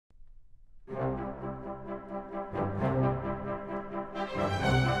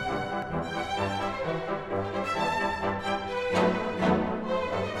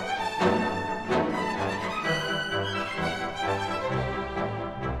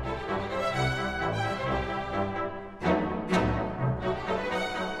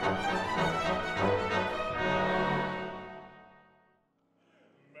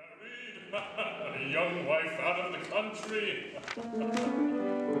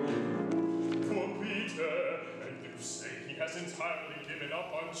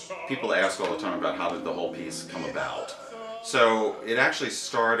people ask all the time about how did the whole piece come about. So it actually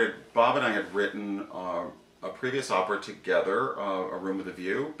started, Bob and I had written a previous opera together, A Room with a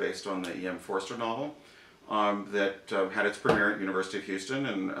View, based on the E.M. Forster novel, that had its premiere at University of Houston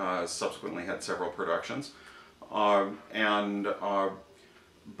and subsequently had several productions. And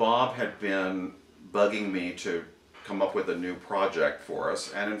Bob had been bugging me to come up with a new project for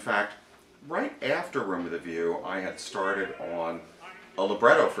us, and in fact, right after Room with a View, I had started on a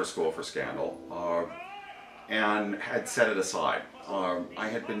libretto for School for Scandal, and had set it aside. I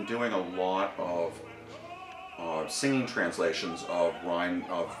had been doing a lot of singing translations of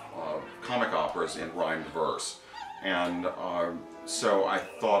comic operas in rhymed verse, and so I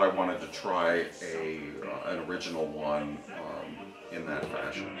thought I wanted to try an original one in that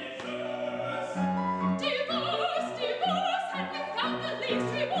fashion.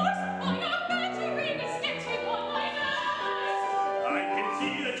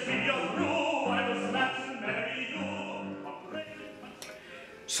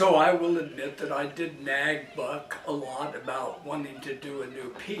 So I will admit that I did nag Buck a lot about wanting to do a new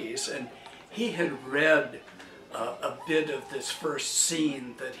piece, and he had read a bit of this first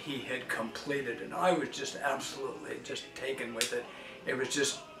scene that he had completed, and I was just absolutely just taken with it. It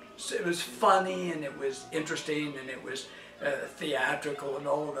was funny, and it was interesting, and it was theatrical, and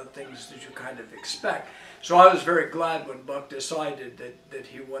all of the things that you kind of expect. So I was very glad when Buck decided that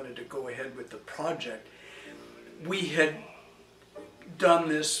he wanted to go ahead with the project. We had done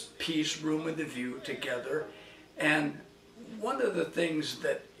this piece, Room with a View, together, and one of the things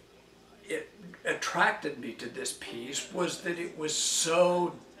that it attracted me to this piece was that it was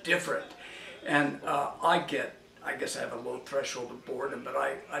so different. And I guess I have a low threshold of boredom, but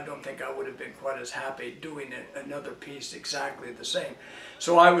I don't think I would have been quite as happy doing another piece exactly the same.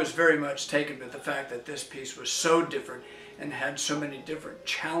 So I was very much taken with the fact that this piece was so different and had so many different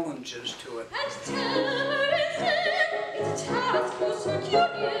challenges to it. It's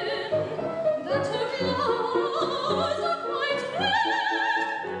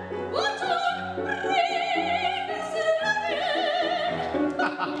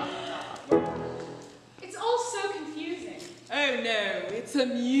all so confusing. Oh no, it's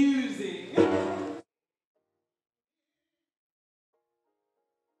amusing.